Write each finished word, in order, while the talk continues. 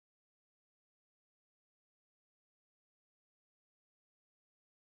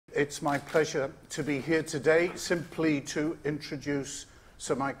It's my pleasure to be here today simply to introduce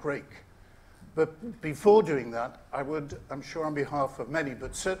Sir Mike Rake. But before doing that, I would, I'm sure on behalf of many,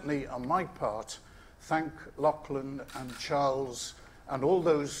 but certainly on my part, thank Lachlan and Charles and all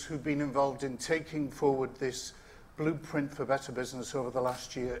those who've been involved in taking forward this blueprint for better business over the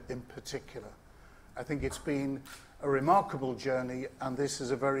last year in particular. I think it's been a remarkable journey, and this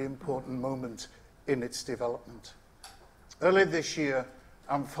is a very important moment in its development. Earlier this year,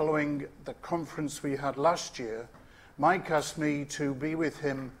 and following the conference we had last year, Mike asked me to be with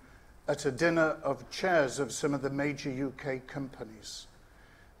him at a dinner of chairs of some of the major UK companies.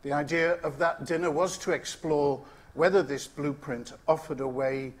 The idea of that dinner was to explore whether this blueprint offered a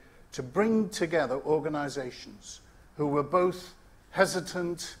way to bring together organisations who were both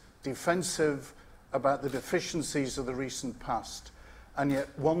hesitant, defensive about the deficiencies of the recent past, and yet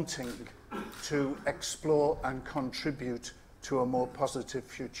wanting to explore and contribute to a more positive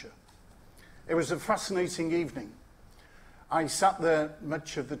future. It was a fascinating evening. I sat there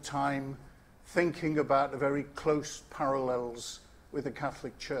much of the time thinking about the very close parallels with the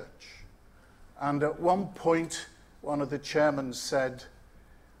Catholic Church. And at one point, one of the chairmen said,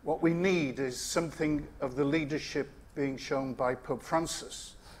 what we need is something of the leadership being shown by Pope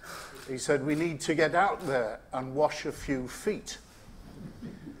Francis. He said, we need to get out there and wash a few feet.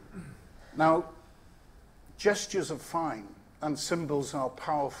 Now, gestures are fine and symbols are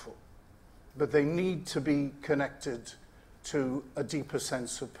powerful, but they need to be connected to a deeper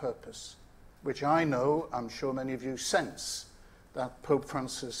sense of purpose, which I know, I'm sure many of you sense, that Pope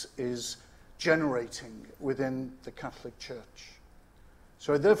Francis is generating within the Catholic Church.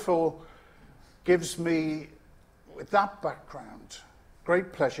 So it therefore gives me, with that background,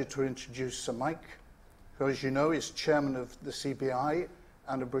 great pleasure to introduce Sir Mike, who, as you know, is chairman of the CBI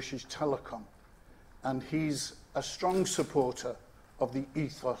and of British Telecom, and he's a strong supporter of the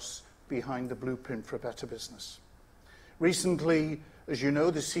ethos behind the Blueprint for a Better Business. Recently, as you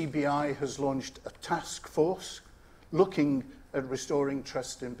know, the CBI has launched a task force looking at restoring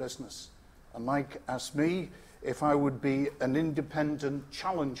trust in business. And Mike asked me if I would be an independent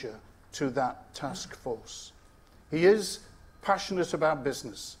challenger to that task force. He is passionate about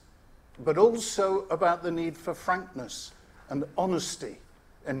business, but also about the need for frankness and honesty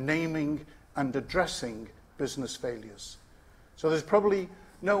in naming and addressing business failures. So there's probably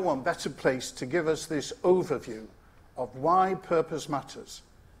no one better placed to give us this overview of why purpose matters.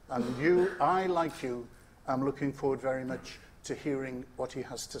 And I, like you, am looking forward very much to hearing what he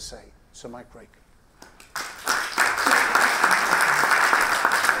has to say. Sir Mike Rake.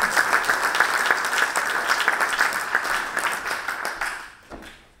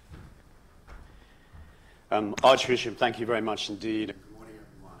 Archbishop, thank you very much indeed. Good morning,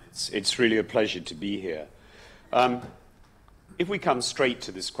 everyone. It's really a pleasure to be here. If we come straight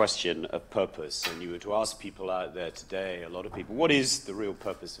to this question of purpose, and you were to ask people out there today, a lot of people, what is the real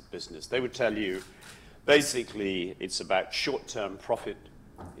purpose of business? They would tell you, basically, it's about short-term profit.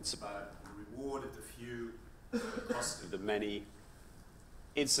 It's about the reward of the few, the cost of the many.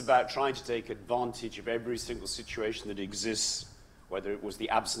 It's about trying to take advantage of every single situation that exists, whether it was the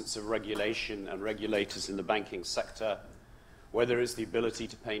absence of regulation and regulators in the banking sector, whether it's the ability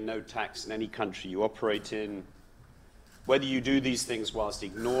to pay no tax in any country you operate in, whether you do these things whilst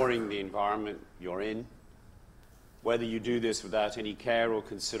ignoring the environment you're in, whether you do this without any care or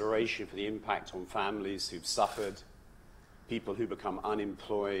consideration for the impact on families who've suffered, people who become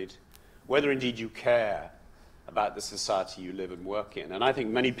unemployed, whether indeed you care about the society you live and work in. And I think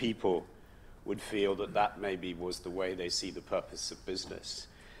many people would feel that that maybe was the way they see the purpose of business.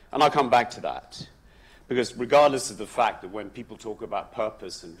 And I'll come back to that, because regardless of the fact that when people talk about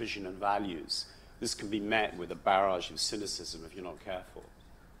purpose and vision and values, this can be met with a barrage of cynicism if you're not careful.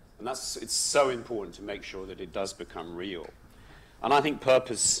 And it's so important to make sure that it does become real. And I think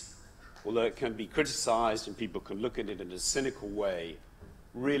purpose, although it can be criticized and people can look at it in a cynical way,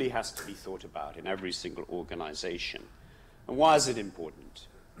 really has to be thought about in every single organization. And why is it important?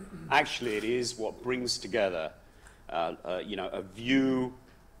 Actually, it is what brings together a view,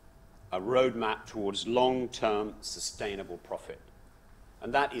 a roadmap towards long-term sustainable profit.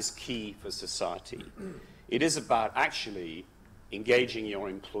 And that is key for society. It is about actually engaging your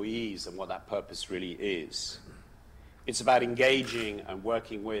employees and what that purpose really is. It's about engaging and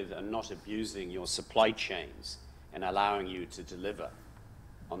working with and not abusing your supply chains and allowing you to deliver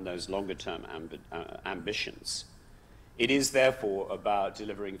on those longer-term ambitions. It is, therefore, about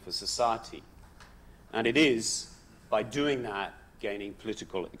delivering for society. And it is, by doing that, gaining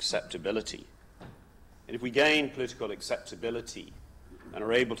political acceptability. And if we gain political acceptability and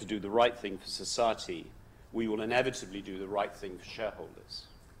are able to do the right thing for society, we will inevitably do the right thing for shareholders.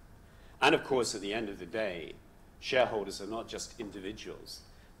 And of course, at the end of the day, shareholders are not just individuals.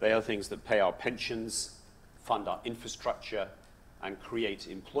 They are things that pay our pensions, fund our infrastructure, and create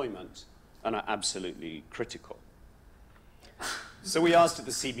employment, and are absolutely critical. So we asked at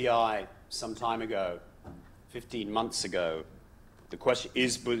the CBI some time ago, 15 months ago, the question,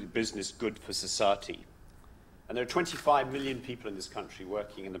 is business good for society? And there are 25 million people in this country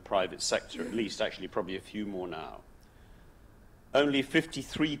working in the private sector, at least, actually probably a few more now. Only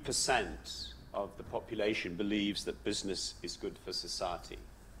 53% of the population believes that business is good for society.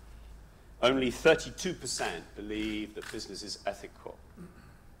 Only 32% believe that business is ethical.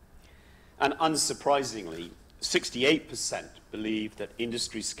 And unsurprisingly, 68% believe that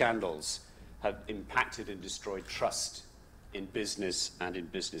industry scandals have impacted and destroyed trust in business and in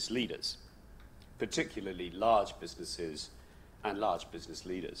business leaders, particularly large businesses and large business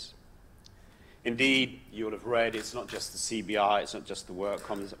leaders. Indeed, you'll have read, it's not just the CBI, it's not just the Work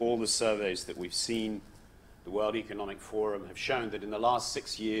Commons, all the surveys that we've seen, the World Economic Forum, have shown that in the last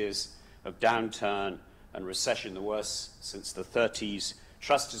 6 years of downturn and recession, the worst since the 30s,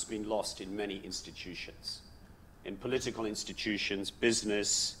 trust has been lost in many institutions. In political institutions,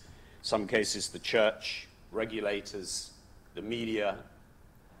 business, some cases the church, regulators, the media,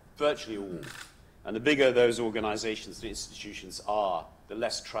 virtually all. And the bigger those organizations and institutions are, the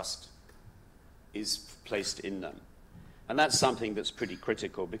less trust is placed in them. And that's something that's pretty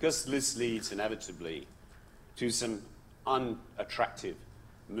critical, because this leads inevitably to some unattractive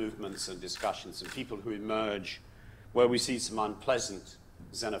movements and discussions and people who emerge where we see some unpleasant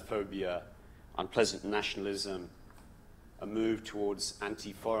xenophobia, unpleasant nationalism, a move towards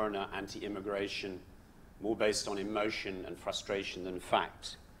anti-foreigner, anti-immigration, more based on emotion and frustration than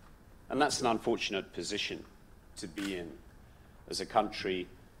fact. And that's an unfortunate position to be in as a country,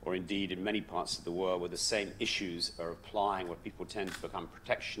 or indeed in many parts of the world, where the same issues are applying, where people tend to become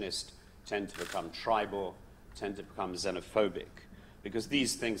protectionist, tend to become tribal, tend to become xenophobic. Because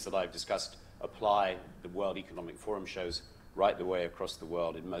these things that I've discussed apply, the World Economic Forum shows, right the way across the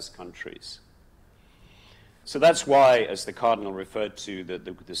world in most countries. So that's why, as the Cardinal referred to, the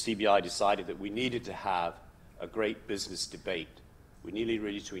CBI decided that we needed to have a great business debate. We needed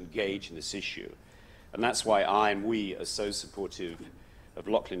really to engage in this issue. And that's why we are so supportive of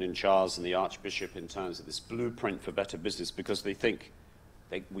Lachlan and Charles and the Archbishop in terms of this blueprint for better business, because they think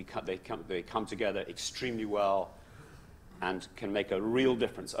they come together extremely well and can make a real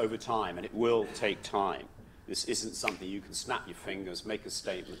difference over time, and it will take time. This isn't something you can snap your fingers, make a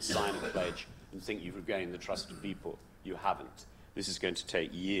statement, sign a pledge, and think you've regained the trust of people. You haven't. This is going to take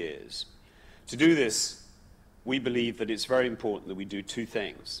years. To do this, we believe that it's very important that we do two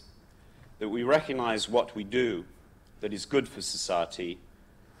things. That we recognize what we do that is good for society,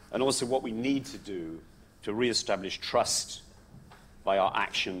 and also what we need to do to reestablish trust by our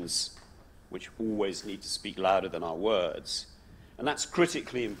actions, which always need to speak louder than our words. And that's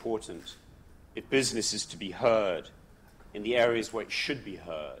critically important if business is to be heard in the areas where it should be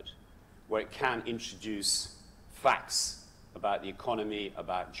heard, where it can introduce facts about the economy,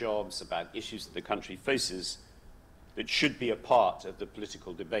 about jobs, about issues that the country faces, that should be a part of the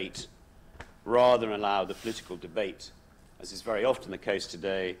political debate, rather than allow the political debate, as is very often the case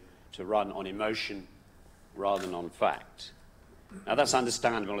today, to run on emotion rather than on fact. Now, that's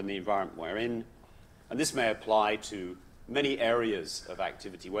understandable in the environment we're in, and this may apply to many areas of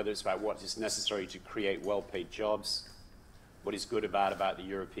activity, whether it's about what is necessary to create well-paid jobs, what is good about the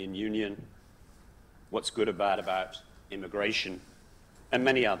European Union, what's good about immigration, and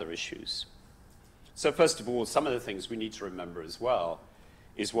many other issues. So first of all, some of the things we need to remember as well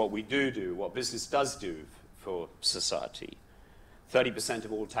is what we do, what business does do for society. 30%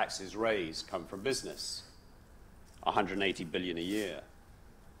 of all taxes raised come from business, 180 billion a year.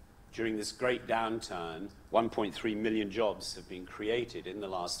 During this great downturn, 1.3 million jobs have been created in the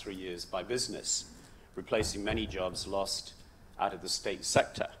last 3 years by business, replacing many jobs lost out of the state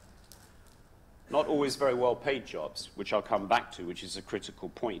sector. Not always very well paid jobs, which I'll come back to, which is a critical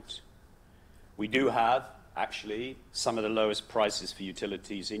point. We do have, actually, some of the lowest prices for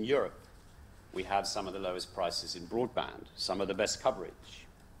utilities in Europe. We have some of the lowest prices in broadband, some of the best coverage.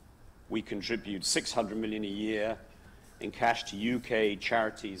 We contribute 600 million a year in cash to UK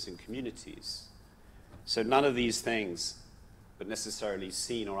charities and communities. So none of these things are necessarily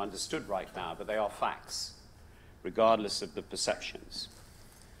seen or understood right now, but they are facts, regardless of the perceptions.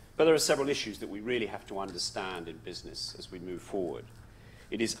 But there are several issues that we really have to understand in business as we move forward.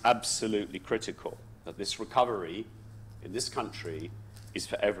 It is absolutely critical that this recovery in this country is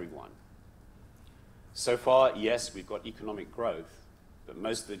for everyone. So far, yes, we've got economic growth, but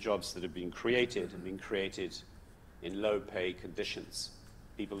most of the jobs that have been created in low-pay conditions.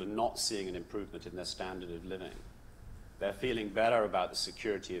 People are not seeing an improvement in their standard of living. They're feeling better about the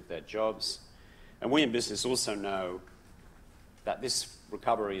security of their jobs. And we in business also know that this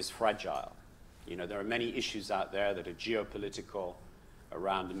recovery is fragile. You know, there are many issues out there that are geopolitical,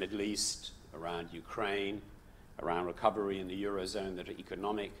 around the Middle East, around Ukraine, around recovery in the Eurozone, that are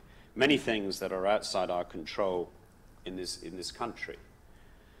economic, many things that are outside our control in this country.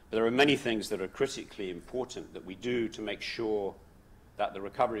 But there are many things that are critically important that we do to make sure that the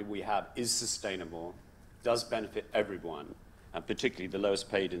recovery we have is sustainable, does benefit everyone, and particularly the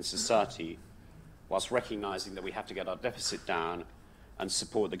lowest paid in society, whilst recognizing that we have to get our deficit down and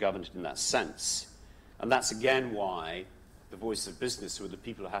support the government in that sense. And that's again why the voice of business, who are the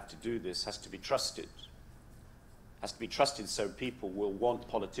people who have to do this, has to be trusted. Has to be trusted so people will want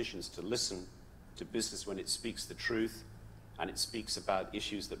politicians to listen to business when it speaks the truth and it speaks about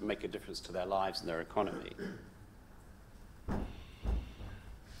issues that make a difference to their lives and their economy.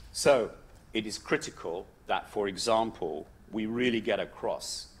 So it is critical that, for example, we really get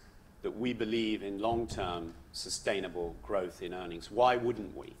across that we believe in long-term sustainable growth in earnings. Why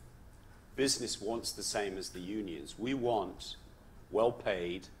wouldn't we? Business wants the same as the unions. We want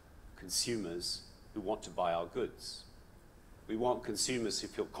well-paid consumers who want to buy our goods. We want consumers who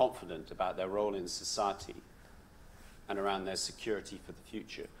feel confident about their role in society and around their security for the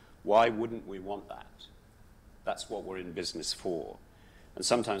future. Why wouldn't we want that? That's what we're in business for. And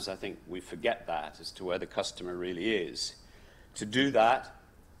sometimes I think we forget that as to where the customer really is. To do that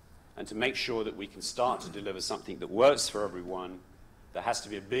and to make sure that we can start to deliver something that works for everyone, there has to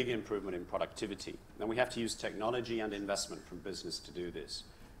be a big improvement in productivity. And we have to use technology and investment from business to do this,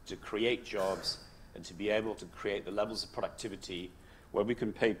 to create jobs and to be able to create the levels of productivity where we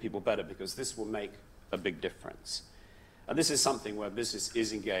can pay people better, because this will make a big difference. And this is something where business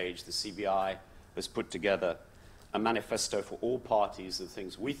is engaged. The CBI has put together a manifesto for all parties of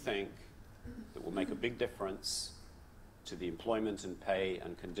things we think that will make a big difference to the employment and pay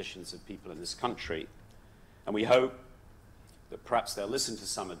and conditions of people in this country. And we hope that perhaps they'll listen to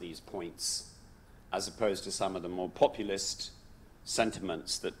some of these points as opposed to some of the more populist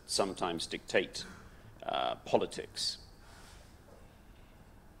sentiments that sometimes dictate politics.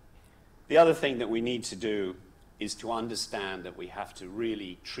 The other thing that we need to do is to understand that we have to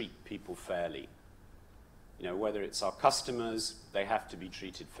really treat people fairly. You know, whether it's our customers, they have to be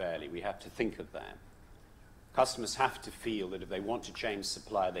treated fairly. We have to think of them. Customers have to feel that if they want to change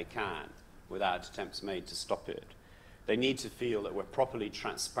supply, they can, without attempts made to stop it. They need to feel that we're properly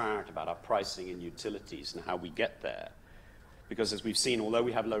transparent about our pricing and utilities and how we get there. Because as we've seen, although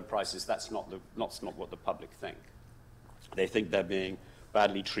we have low prices, that's not what the public think. They think they're being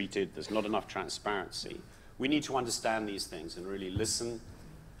badly treated. There's not enough transparency. We need to understand these things and really listen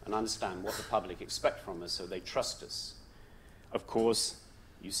and understand what the public expect from us so they trust us. Of course,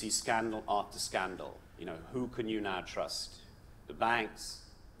 you see scandal after scandal. You know, who can you now trust? The banks?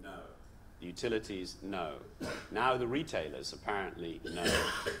 No. The utilities? No. Now the retailers, apparently, no.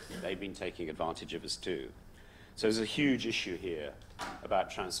 They've been taking advantage of us too. So there's a huge issue here about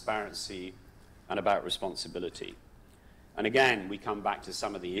transparency and about responsibility. And again, we come back to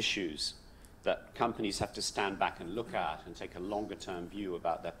some of the issues that companies have to stand back and look at and take a longer-term view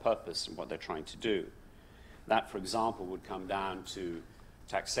about their purpose and what they're trying to do. That, for example, would come down to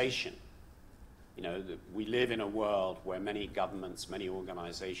taxation. You know, we live in a world where many governments, many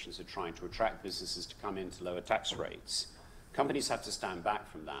organizations are trying to attract businesses to come into lower tax rates. Companies have to stand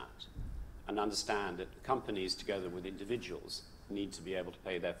back from that and understand that companies, together with individuals, need to be able to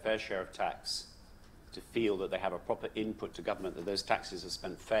pay their fair share of tax, to feel that they have a proper input to government, that those taxes are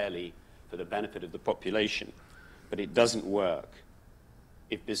spent fairly for the benefit of the population. But it doesn't work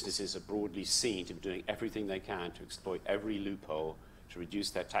if businesses are broadly seen to be doing everything they can to exploit every loophole to reduce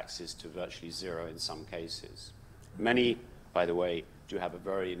their taxes to virtually zero in some cases. Many, by the way, do have a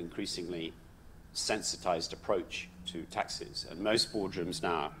very increasingly sensitized approach to taxes, and most boardrooms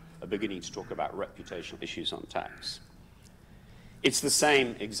now are beginning to talk about reputational issues on tax. It's the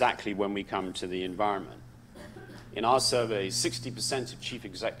same exactly when we come to the environment. In our surveys, 60% of chief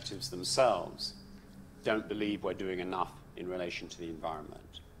executives themselves don't believe we're doing enough in relation to the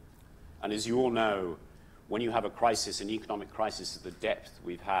environment. And as you all know, when you have a crisis, an economic crisis of the depth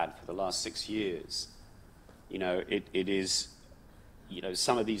we've had for the last 6 years, you know, it is, you know,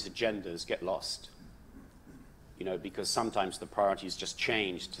 some of these agendas get lost, you know, because sometimes the priorities just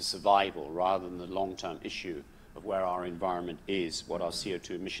change to survival rather than the long-term issue of where our environment is, what our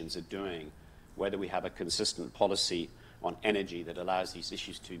CO2 emissions are doing, whether we have a consistent policy on energy that allows these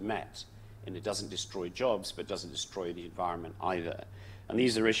issues to be met, and it doesn't destroy jobs, but doesn't destroy the environment either. And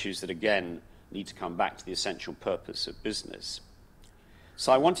these are issues that, again, need to come back to the essential purpose of business.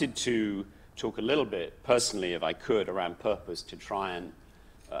 So I wanted to talk a little bit personally, if I could, around purpose to try and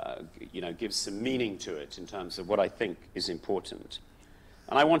give some meaning to it in terms of what I think is important.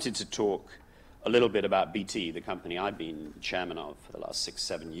 And I wanted to talk a little bit about BT, the company I've been chairman of for the last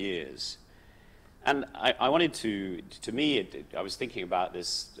 6-7 years. And I wanted to me, I was thinking about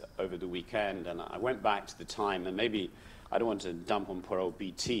this over the weekend, and I went back to the time, and maybe I don't want to dump on poor old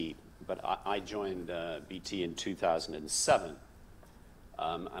BT, but I joined BT in 2007.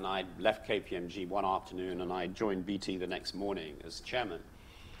 And I left KPMG one afternoon, and I joined BT the next morning as chairman.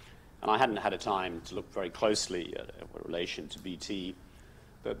 And I hadn't had a time to look very closely at relation to BT.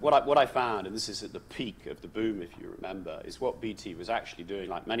 But what I found, and this is at the peak of the boom, if you remember, is what BT was actually doing,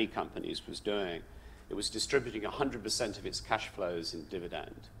 like many companies was doing. It was distributing 100% of its cash flows in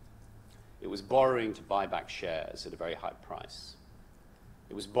dividend. It was borrowing to buy back shares at a very high price.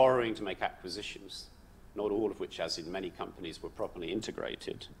 It was borrowing to make acquisitions, not all of which, as in many companies, were properly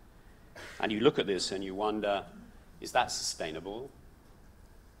integrated. And you look at this and you wonder, is that sustainable?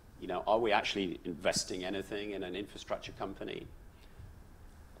 Are we actually investing anything in an infrastructure company?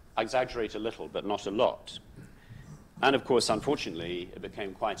 I exaggerate a little, but not a lot. And of course, unfortunately, it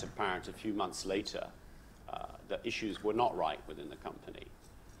became quite apparent a few months later that issues were not right within the company.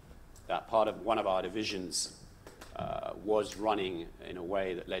 That one of our divisions was running in a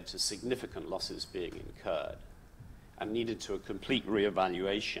way that led to significant losses being incurred and needed to a complete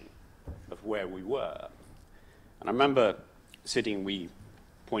reevaluation of where we were. And I remember we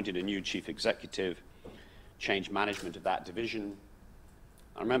appointed a new chief executive, changed management of that division.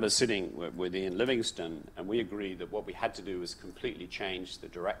 I remember sitting with Ian Livingston, and we agreed that what we had to do was completely change the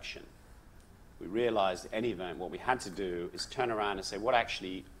direction. We realized in any event what we had to do is turn around and say, what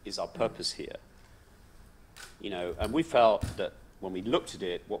actually is our purpose here? And we felt that when we looked at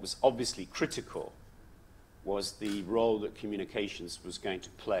it, what was obviously critical was the role that communications was going to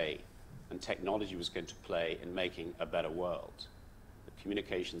play and technology was going to play in making a better world. That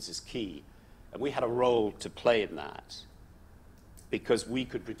communications is key. And we had a role to play in that because we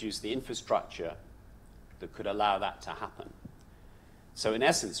could produce the infrastructure that could allow that to happen. So in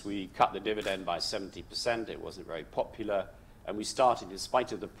essence, we cut the dividend by 70%. It wasn't very popular. And we started, in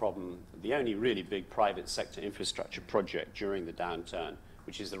spite of the problem, the only really big private sector infrastructure project during the downturn,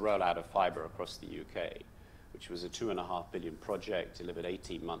 which is the rollout of fiber across the UK, which was a $2.5 billion project delivered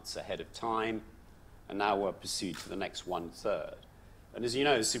 18 months ahead of time. And now we're pursued to the next 1/3. And as you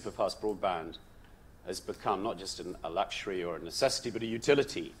know, superfast broadband has become not just a luxury or a necessity, but a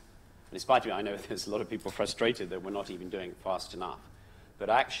utility. And in spite of it, I know there's a lot of people frustrated that we're not even doing it fast enough. But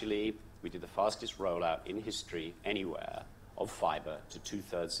actually, we did the fastest rollout in history anywhere of fiber to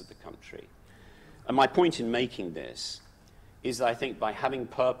 2/3 of the country. And my point in making this is that I think by having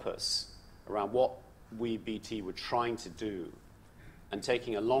purpose around what we, BT, were trying to do and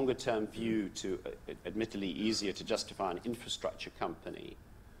taking a longer-term view to, admittedly easier to justify an infrastructure company,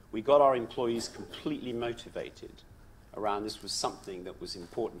 we got our employees completely motivated around this was something that was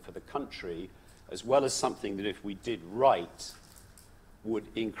important for the country, as well as something that if we did right, would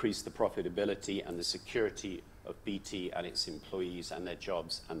increase the profitability and the security of BT and its employees and their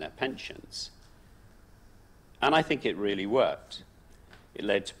jobs and their pensions. And I think it really worked. It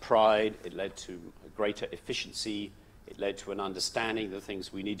led to pride, it led to a greater efficiency, it led to an understanding of the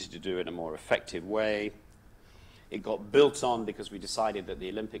things we needed to do in a more effective way. It got built on because we decided that the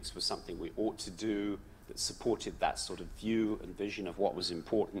Olympics was something we ought to do that supported that sort of view and vision of what was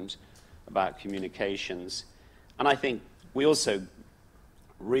important about communications. And I think we also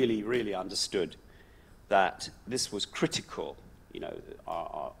really, really understood that this was critical,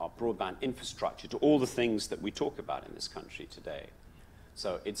 our broadband infrastructure, to all the things that we talk about in this country today.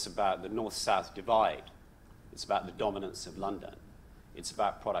 So it's about the north-south divide. It's about the dominance of London. It's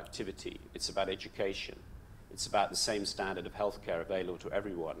about productivity. It's about education. It's about the same standard of healthcare available to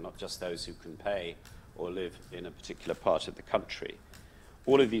everyone, not just those who can pay or live in a particular part of the country.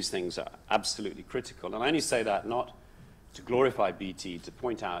 All of these things are absolutely critical. And I only say that not to glorify BT, to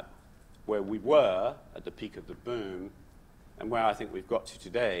point out where we were at the peak of the boom and where I think we've got to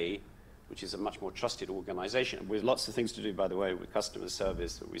today, which is a much more trusted organization, with lots of things to do, by the way, with customer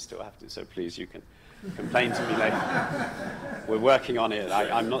service that we still have to, so please, you can complain to me later. We're working on it.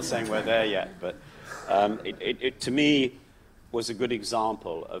 I'm not saying we're there yet, but it to me, was a good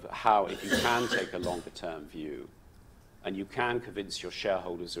example of how, if you can take a longer-term view and you can convince your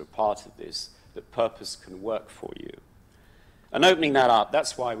shareholders who are part of this, that purpose can work for you. And opening that up,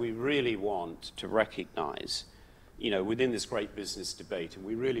 that's why we really want to recognize, within this great business debate, and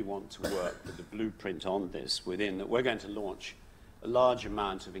we really want to work with the blueprint on this within, that we're going to launch a large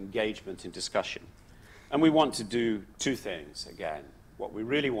amount of engagement and discussion. And we want to do two things, again. what we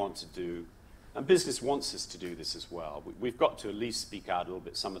really want to do, and business wants us to do this as well. We've got to at least speak out a little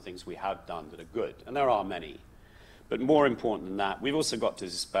bit some of the things we have done that are good, and there are many. But more important than that, we've also got to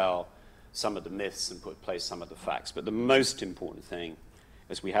dispel some of the myths and put in place some of the facts. But the most important thing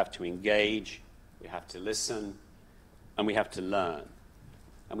is we have to engage, we have to listen, and we have to learn.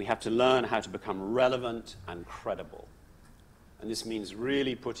 And we have to learn how to become relevant and credible. And this means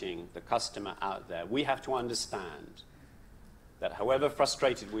really putting the customer out there. We have to understand that however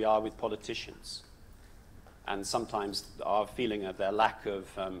frustrated we are with politicians, and sometimes our feeling of their lack of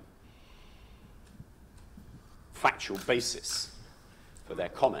factual basis for their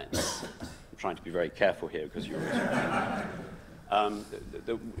comments, I'm trying to be very careful here because you're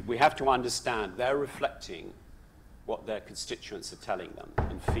we have to understand they're reflecting what their constituents are telling them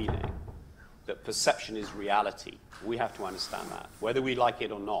and feeling, that perception is reality. We have to understand that, whether we like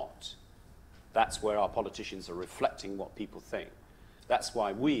it or not. That's where our politicians are reflecting what people think. That's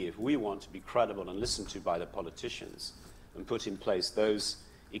why if we want to be credible and listened to by the politicians and put in place those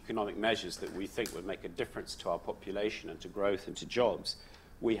economic measures that we think would make a difference to our population and to growth and to jobs,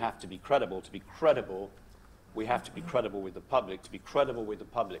 we have to be credible. To be credible, we have to be credible with the public. To be credible with the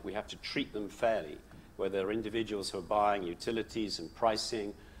public, we have to treat them fairly, whether they're individuals who are buying utilities and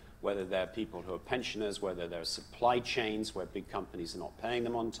pricing, whether they're people who are pensioners, whether they're supply chains where big companies are not paying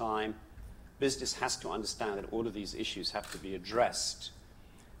them on time. Business has to understand that all of these issues have to be addressed.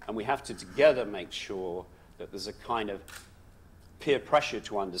 And we have to together make sure that there's a kind of peer pressure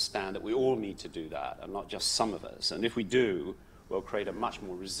to understand that we all need to do that, and not just some of us. And if we do, we'll create a much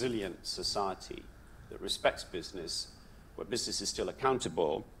more resilient society that respects business, where business is still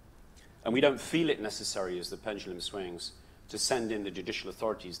accountable, and we don't feel it necessary as the pendulum swings to send in the judicial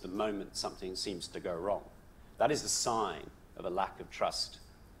authorities the moment something seems to go wrong. That is a sign of a lack of trust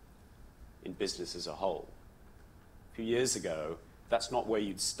in business as a whole. A few years ago, that's not where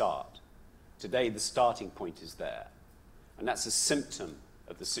you'd start. Today, the starting point is there. And that's a symptom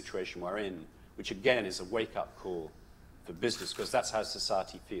of the situation we're in, which again is a wake-up call for business, because that's how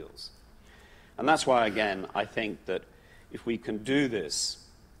society feels. And that's why, again, I think that if we can do this,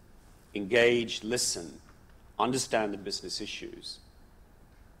 engage, listen, understand the business issues,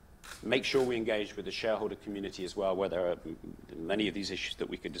 make sure we engage with the shareholder community as well, where there are many of these issues that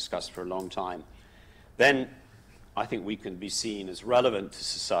we could discuss for a long time, then I think we can be seen as relevant to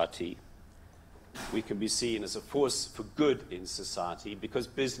society. We can be seen as a force for good in society, because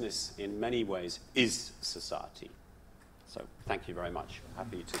business in many ways is society. So thank you very much.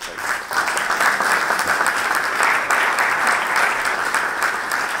 Happy to take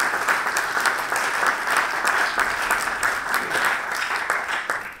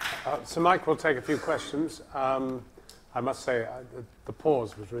So Mike will take a few questions. I must say the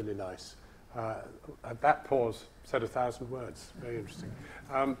pause was really nice. That pause said 1,000 words. Very interesting.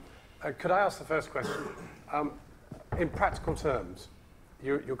 Could I ask the first question? In practical terms,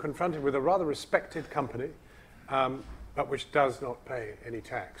 you're confronted with a rather respected company, but which does not pay any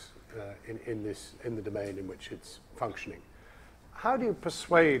tax in the domain in which it's functioning. How do you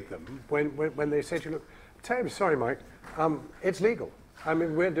persuade them when they say to you, look, terribly sorry, Mike, it's legal. I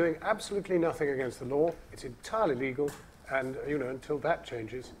mean, we're doing absolutely nothing against the law. It's entirely legal, and until that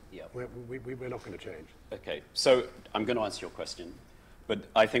changes, yep, we're not going to change. Okay, so I'm going to answer your question, but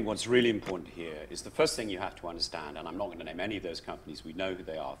I think what's really important here is the first thing you have to understand, and I'm not going to name any of those companies. We know who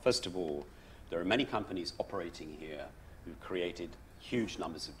they are. First of all, there are many companies operating here who've created huge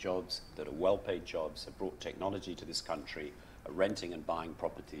numbers of jobs that are well-paid jobs, have brought technology to this country, are renting and buying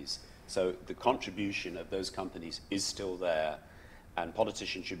properties. So the contribution of those companies is still there. And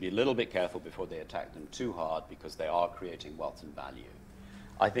politicians should be a little bit careful before they attack them too hard, because they are creating wealth and value.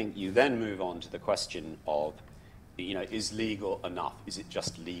 I think you then move on to the question of, is legal enough? Is it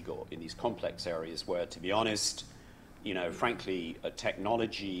just legal in these complex areas where, to be honest, frankly,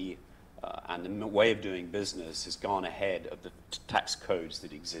 technology and the way of doing business has gone ahead of the tax codes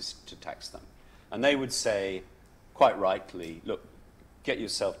that exist to tax them. And they would say, quite rightly, look, get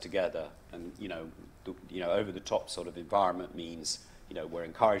yourself together, and over the top sort of environment means, we're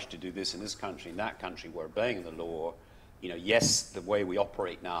encouraged to do this in this country, in that country, we're obeying the law. Yes, the way we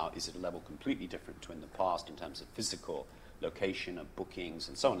operate now is at a level completely different to in the past in terms of physical location of bookings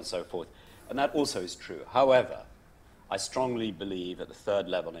and so on and so forth. And that also is true. However, I strongly believe at the third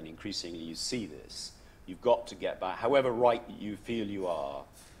level, and increasingly you see this, you've got to get back, however right you feel you are,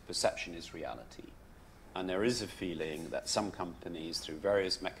 perception is reality. And there is a feeling that some companies, through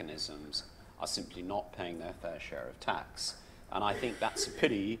various mechanisms, are simply not paying their fair share of tax. And I think that's a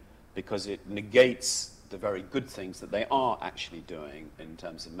pity, because it negates the very good things that they are actually doing in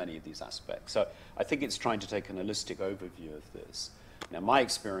terms of many of these aspects. So I think it's trying to take an holistic overview of this. Now, my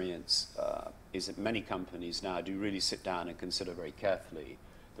experience is that many companies now do really sit down and consider very carefully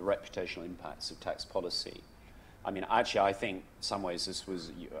the reputational impacts of tax policy. I mean, actually, I think in some ways this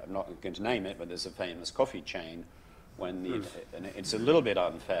was, I'm not going to name it, but there's a famous coffee chain when and it's a little bit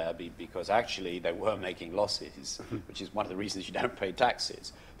unfair because actually they were making losses, which is one of the reasons you don't pay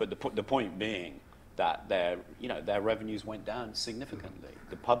taxes. But the point being that their revenues went down significantly.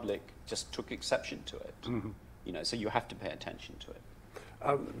 The public just took exception to it. So you have to pay attention to it.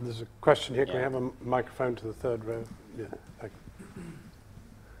 There's a question here. Can we have a microphone to the third row? Yeah, thank you.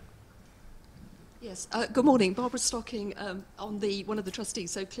 Yes, good morning. Barbara Stocking, one of the trustees,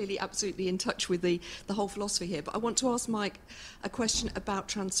 so clearly absolutely in touch with the whole philosophy here. But I want to ask Mike a question about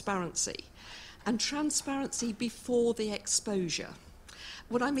transparency, and transparency before the exposure.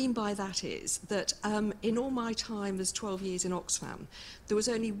 What I mean by that is that in all my time as 12 years in Oxfam, there was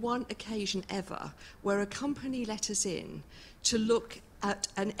only one occasion ever where a company let us in to look at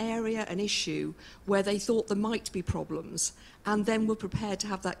an area, an issue, where they thought there might be problems, and then were prepared to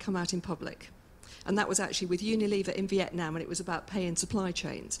have that come out in public. And that was actually with Unilever in Vietnam, and it was about pay and supply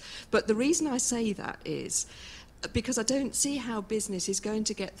chains. But the reason I say that is because I don't see how business is going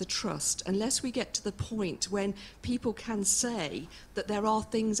to get the trust unless we get to the point when people can say that there are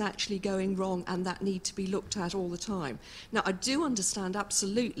things actually going wrong and that need to be looked at all the time. Now, I do understand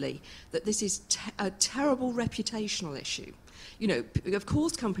absolutely that this is a terrible reputational issue. You know, of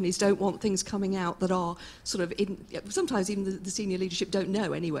course companies don't want things coming out that are sort of, sometimes even the senior leadership don't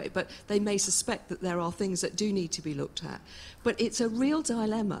know anyway, but they may suspect that there are things that do need to be looked at. But it's a real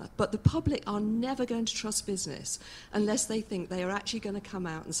dilemma, but the public are never going to trust business unless they think they are actually going to come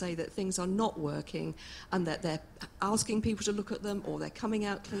out and say that things are not working and that they're asking people to look at them or they're coming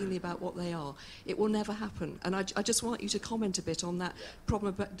out cleanly about what they are. It will never happen. And I just want you to comment a bit on that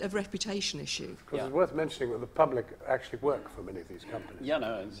problem of reputation issue. Because it's worth mentioning that the public actually work for many of these companies. Yeah,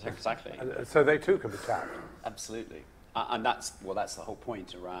 no, exactly. And so they too can be tapped. Absolutely. And that's the whole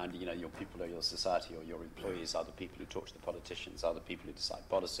point around, your people or your society or your employees are the people who talk to the politicians, are the people who decide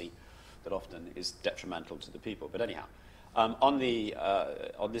policy that often is detrimental to the people. But anyhow, on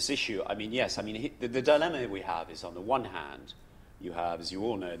this issue, the dilemma we have is, on the one hand, you have, as you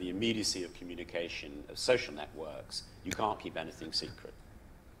all know, the immediacy of communication, of social networks. You can't keep anything secret,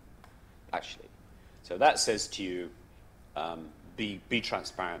 actually. So that says to you, be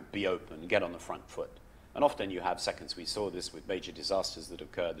transparent, be open, get on the front foot. And often you have seconds. We saw this with major disasters that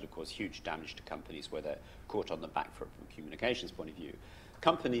occurred that have caused huge damage to companies where they're caught on the back foot from a communications point of view.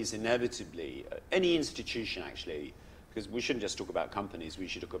 Companies inevitably, any institution actually, because we shouldn't just talk about companies, we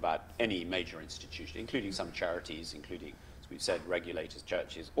should talk about any major institution, including some charities, including, as we've said, regulators,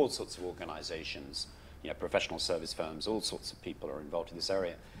 churches, all sorts of organizations, professional service firms, all sorts of people are involved in this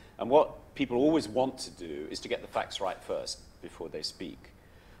area. And what people always want to do is to get the facts right first before they speak.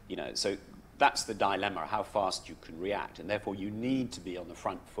 So that's the dilemma, how fast you can react. And therefore, you need to be on the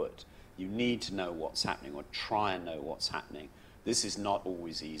front foot. You need to know what's happening or try and know what's happening. This is not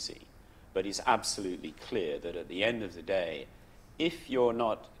always easy. But it's absolutely clear that at the end of the day, if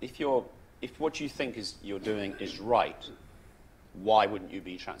what you think you're doing is right, why wouldn't you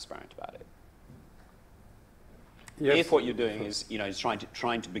be transparent about it? Yes. If what you're doing is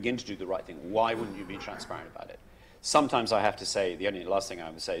trying to begin to do the right thing, why wouldn't you be transparent about it? Sometimes I have to say, the only last thing I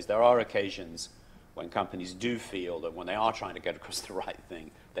would say is there are occasions when companies do feel that when they are trying to get across the right thing,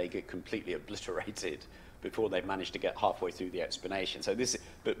 they get completely obliterated before they've managed to get halfway through the explanation.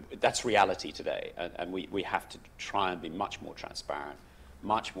 But that's reality today, and we have to try and be much more transparent,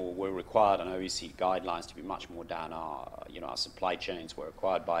 much more. We're required on OECD guidelines to be much more down our supply chains. We're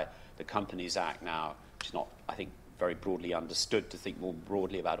required by the Companies Act now, which is not, I think, very broadly understood, to think more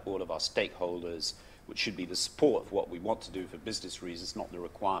broadly about all of our stakeholders, which should be the support of what we want to do for business reasons, not the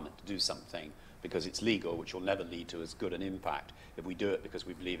requirement to do something because it's legal, which will never lead to as good an impact if we do it because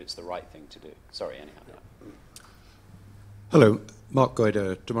we believe it's the right thing to do. Sorry, anyhow. Hello, Mark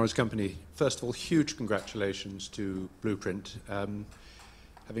Goyder, Tomorrow's Company. First of all, huge congratulations to Blueprint.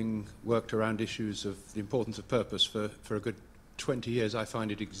 Having worked around issues of the importance of purpose for a good 20 years, I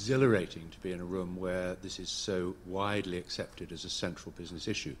find it exhilarating to be in a room where this is so widely accepted as a central business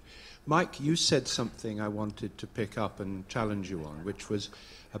issue. Mike, you said something I wanted to pick up and challenge you on, which was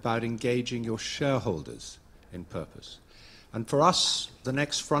about engaging your shareholders in purpose. And for us, the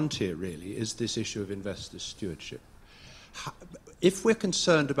next frontier really is this issue of investor stewardship. If we're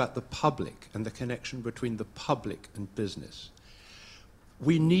concerned about the public and the connection between the public and business,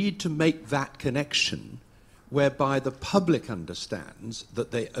 we need to make that connection whereby the public understands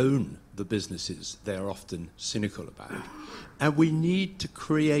that they own the businesses they are often cynical about. And we need to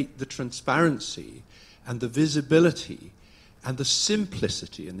create the transparency and the visibility and the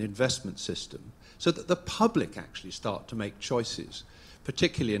simplicity in the investment system so that the public actually start to make choices,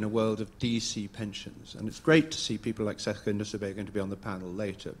 particularly in a world of DC pensions. And it's great to see people like Sekhe Nusebe going to be on the panel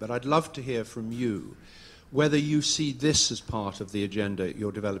later, but I'd love to hear from you whether you see this as part of the agenda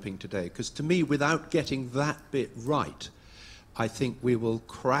you're developing today. Because to me, without getting that bit right, I think we will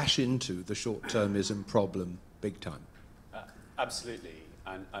crash into the short-termism problem big time. Absolutely.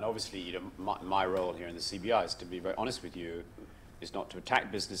 And obviously, my role here in the CBI is to be very honest with you, is not to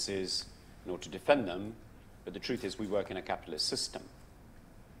attack businesses, nor to defend them, but the truth is we work in a capitalist system.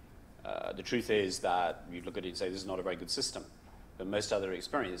 The truth is that you look at it and say this is not a very good system, but most other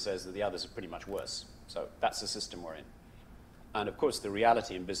experience says that the others are pretty much worse. So that's the system we're in. And of course, the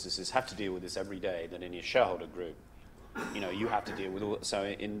reality in businesses have to deal with this every day, that in your shareholder group, you have to deal with all. So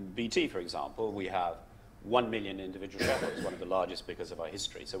in BT, for example, we have 1 million individual shareholders, one of the largest because of our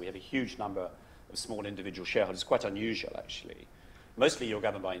history. So we have a huge number of small individual shareholders, quite unusual actually. Mostly you're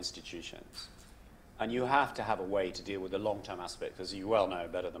governed by institutions. And you have to have a way to deal with the long-term aspect, as you well know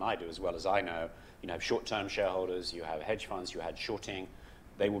better than I do, as well as I know. You have short-term shareholders, you have hedge funds, you had shorting.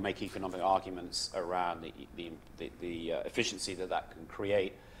 They will make economic arguments around the efficiency that can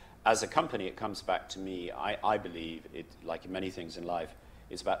create. As a company, it comes back to me, I believe, it, like in many things in life,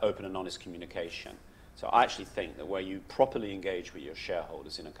 it's about open and honest communication. So I actually think that where you properly engage with your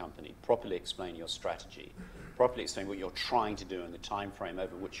shareholders in a company, properly explain your strategy, properly explain what you're trying to do and the time frame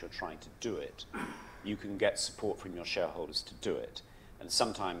over which you're trying to do it, you can get support from your shareholders to do it. And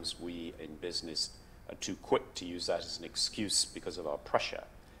sometimes we in business are too quick to use that as an excuse because of our pressure.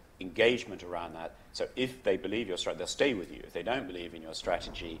 Engagement around that. So if they believe your strategy, they'll stay with you. If they don't believe in your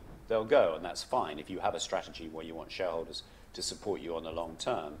strategy, they'll go, and that's fine if you have a strategy where you want shareholders to support you on the long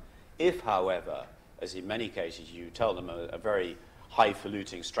term. If, however, as in many cases, you tell them a very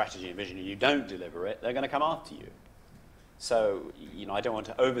highfalutin strategy and vision and you don't deliver it, they're going to come after you. So, I don't want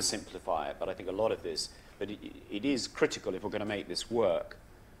to oversimplify it, but I think a lot of this, but it is critical if we're going to make this work,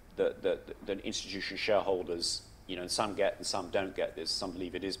 that institutional shareholders, and some get and some don't get this. Some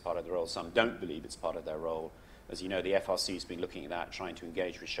believe it is part of their role, some don't believe it's part of their role. As you know, the FRC has been looking at that, trying to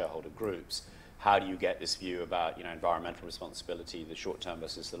engage with shareholder groups. How do you get this view about, environmental responsibility, the short term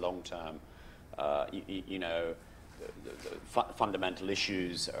versus the long term? Fundamental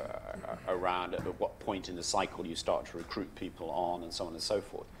issues around at what point in the cycle you start to recruit people on, and so on and so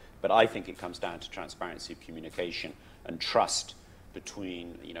forth. But I think it comes down to transparency of communication and trust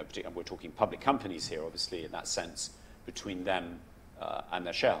between, particularly we're talking public companies here, obviously, in that sense, between them and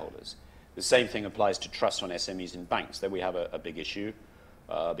their shareholders. The same thing applies to trust on SMEs in banks. There we have a big issue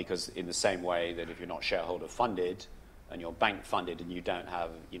because in the same way that if you're not shareholder funded and you're bank funded and you don't have,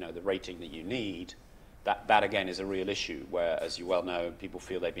 the rating that you need, that again is a real issue where, as you well know, people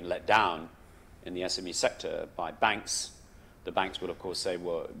feel they've been let down in the SME sector by banks. The banks will, of course, say,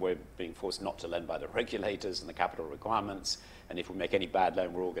 well, we're being forced not to lend by the regulators and the capital requirements, and if we make any bad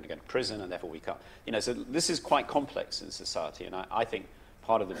loan, we're all going to go to prison, and therefore we can't. So this is quite complex in society, and I think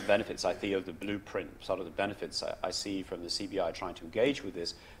part of the benefits I see of the blueprint, sort of the benefits I see from the CBI trying to engage with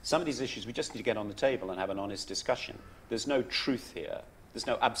this, some of these issues we just need to get on the table and have an honest discussion. There's no truth here. There's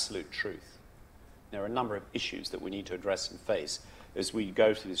no absolute truth. There are a number of issues that we need to address and face as we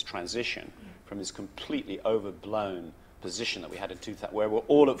go through this transition from this completely overblown position that we had in 2000, where we're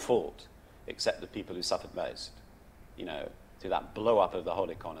all at fault, except the people who suffered most, to that blow-up of the whole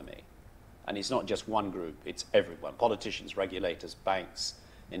economy. And it's not just one group, it's everyone. Politicians, regulators, banks,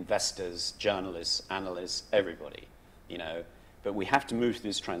 investors, journalists, analysts, everybody, But we have to move through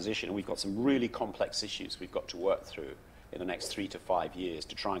this transition, and we've got some really complex issues we've got to work through in the next 3 to 5 years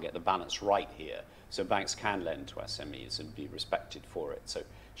to try and get the balance right here, so banks can lend to SMEs and be respected for it, so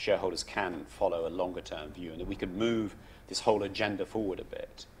shareholders can follow a longer-term view, and that we can move this whole agenda forward a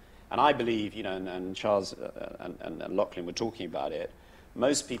bit. And I believe, and Charles and Lachlan were talking about it,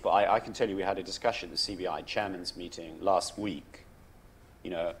 most people, I can tell you we had a discussion at the CBI chairman's meeting last week.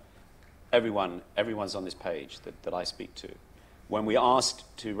 Everyone's on this page that I speak to. When we asked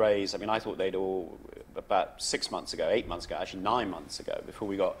to raise, I thought they'd all, about 6 months ago, 8 months ago, actually 9 months ago,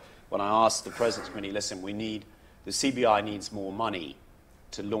 when I asked the President's Committee, listen, the CBI needs more money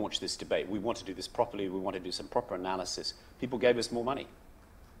to launch this debate. We want to do this properly. We want to do some proper analysis. People gave us more money.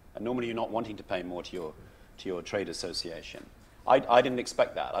 And normally you're not wanting to pay more to your trade association. I didn't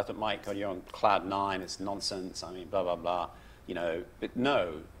expect that. I thought, Mike, you're on cloud 9, it's nonsense, blah, blah, blah. But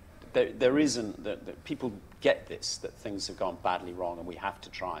no, there isn't, that people get this, that things have gone badly wrong and we have to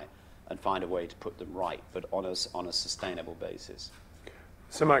try and find a way to put them right, but on a sustainable basis.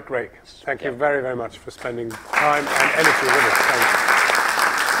 Sir Mike Rake, thank you very, very much for spending time and energy with us. Thank you.